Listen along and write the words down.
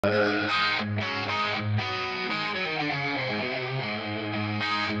It's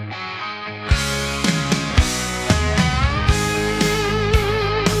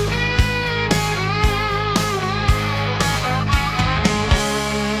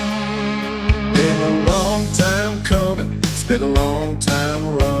been a long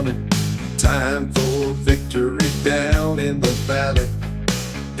time running. Time for victory down in the valley.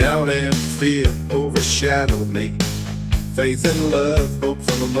 Doubt and fear overshadow me. Faith and love, hope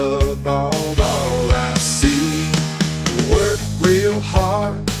from the mud, all I see. Work real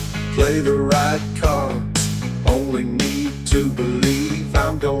hard, play the right cards. Only need to believe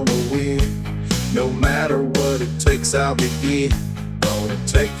I'm gonna win. No matter what it takes, I'll begin. Gonna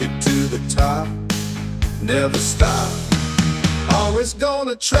take it to the top, never stop. Always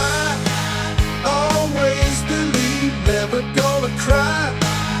gonna try, always believe, never gonna cry.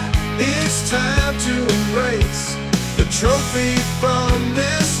 It's time to embrace the trophy from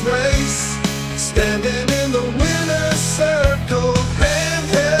this race. Standing in the winner's circle, hand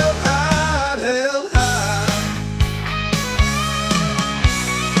held high, held high.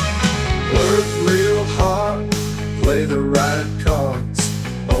 Work real hard, play the right cards.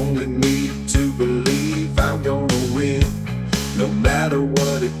 Only need to believe I'm gonna win. No matter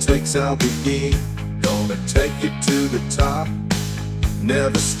what it takes, I'll begin. Gonna take it to the top,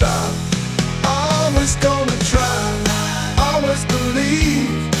 never stop. Always gonna try, always believe,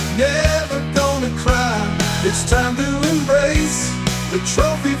 never gonna cry. It's time to embrace the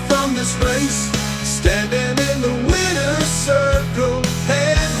trophy from this race. Standing in the winner's circle,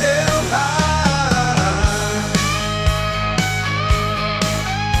 hand held high.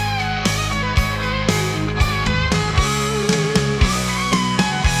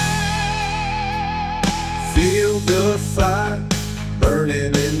 Feel the fire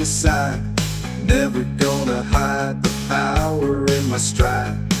burning inside. Never gonna hide the power in my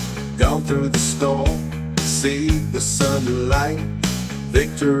stride. Gone through the storm, see the sunlight.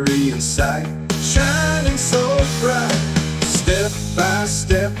 Victory in sight, shining so bright. Step by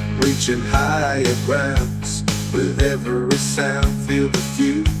step, reaching higher grounds. With every sound, feel the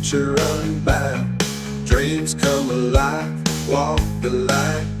future unbound. Dreams come alive, walk the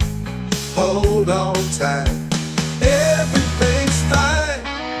line. Hold on tight, everything's fine.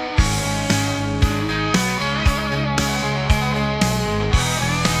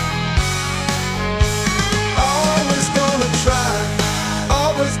 Always gonna try,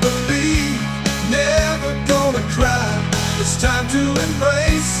 always believe, never gonna cry. It's time to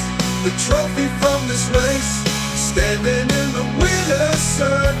embrace the trophy from this race. Standing in the winner's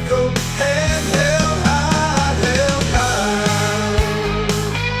circle.